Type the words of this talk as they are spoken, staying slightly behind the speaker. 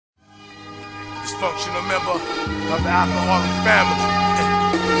dysfunctional member of the alcoholic family.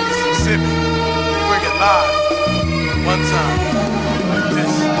 It's Xzibit. Bring it live. One time. Like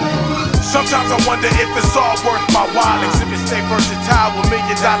this. Sometimes I wonder if it's all worth my while. Xzibit stay versatile with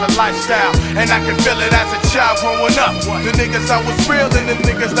 $1,000,000 lifestyle, and I can feel it as a child growing up. The niggas I was real and the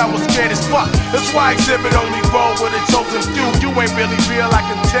niggas I was scared as fuck. That's why Xzibit only roll with a chosen few. You ain't really real, I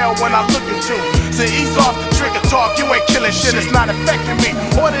can tell when I look at you. So ease off the trigger talk, you ain't killing shit, it's not affecting me.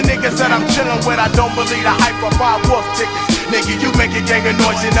 Or the niggas that I'm chilling with, I don't believe the hype or buy wolf tickets. Nigga, you make a gang of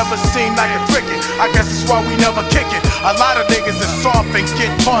noise, you never seem like a cricket. I guess that's why we never kick it. A lot of niggas is soft and get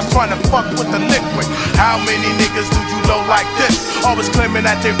tossed trying to fuck with the liquid. How many niggas do you know like this? Always claiming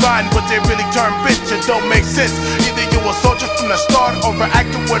that they rhyme, but they really turn bitch. It don't make sense. Either you a soldier from the start or an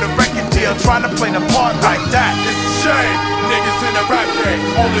actor with a record deal trying to play the part like that. It's a shame. Niggas in the rap game,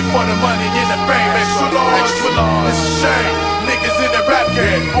 only for the money and the fame. Extra large, extra large. It's a shame. Niggas in the rap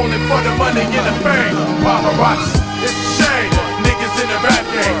game, only for the money and the fame. Paparazzi. It's a shame. Niggas in the rap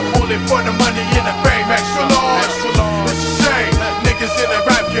game, only for the money and the fame. Extra large, extra large. It's a shame. Niggas in the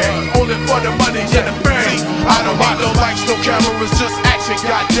rap game, only for the money and the fame. I don't need no lights, no cameras, just action,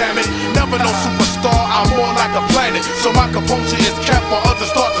 goddammit. Never no superstar, I'm more like a planet. So my composure is kept while others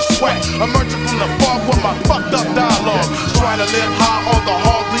start to sweat. Emerging from the fog with my fucked up dialogue. Trying to live high on the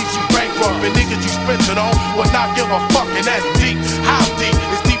hard leaves you bankrupt. And niggas you spent it on will not give a fuck, and that's deep. How deep?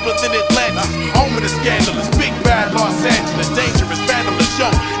 It's deeper than Atlantis. Home of the scandalous, big bad Los Angeles, dangerous, vandalous, yo.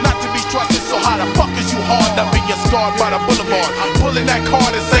 Not to be trusted, so how the fuck is you hard up being scarred by the boulevard? Pulling that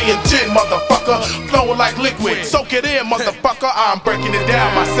card and saying gin, motherfucker. Flowing like liquid, soak it in, motherfucker. I'm breaking it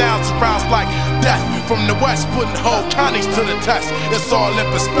down, my sound surrounds like death. From the west, putting whole counties to the test. It's all in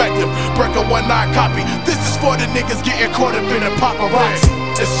perspective, break a 1-9 copy. This is for the niggas getting caught up in the paparazzi.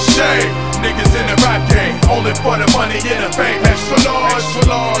 It's a shame, niggas in the rap game, only for the money and the fame. Extra large, extra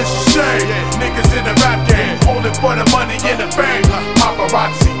large. It's a shame, niggas in the rap game, only for the money and the fame.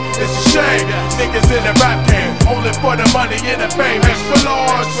 Paparazzi. It's a shame, niggas in the rap game, only for the money and the fame. Extra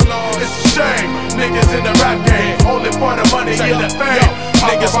large, it's a shame, niggas in the rap game, only for the money and the fame.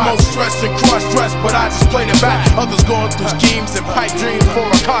 Niggas most stressed and cross-dressed, but I just played it back. Others going through schemes and pipe dreams for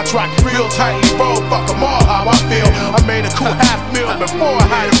a contract. Real tightly rolled, fuck them all how I feel. I made a cool $500,000 before I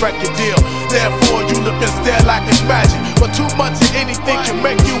had a record deal. Therefore you look and stare like it's magic, but too much of anything can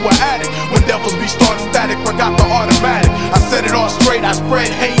make you an addict. When devils be starting static, forgot the automatic. I set it all straight, I spread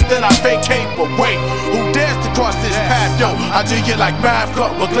hate, then I vacate. But wait, who dares to cross this path? Yo, I do you like math,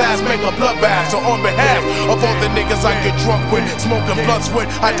 cut with glass, make a bloodbath. So on behalf of all the niggas I get drunk with, smoking blunts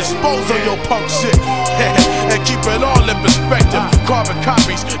with, I dispose of your punk shit and keep it all in perspective. Carbon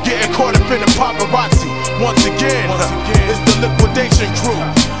copies, getting caught up in the paparazzi. Once again, it's the liquidation crew,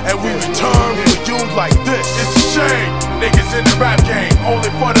 and we return for you like this. It's a shame, niggas in the rap game, only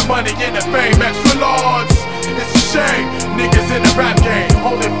for the money and the fame. Extra large. It's a shame, niggas in the rap game,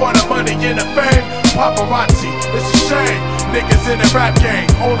 only for the money and the fame. Paparazzi. It's a shame, niggas in the rap game,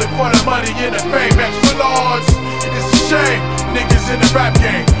 only for the money and the fame. Extra large. It's a shame, niggas in the rap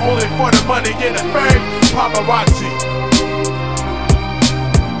game, only for the money and the fame. Paparazzi.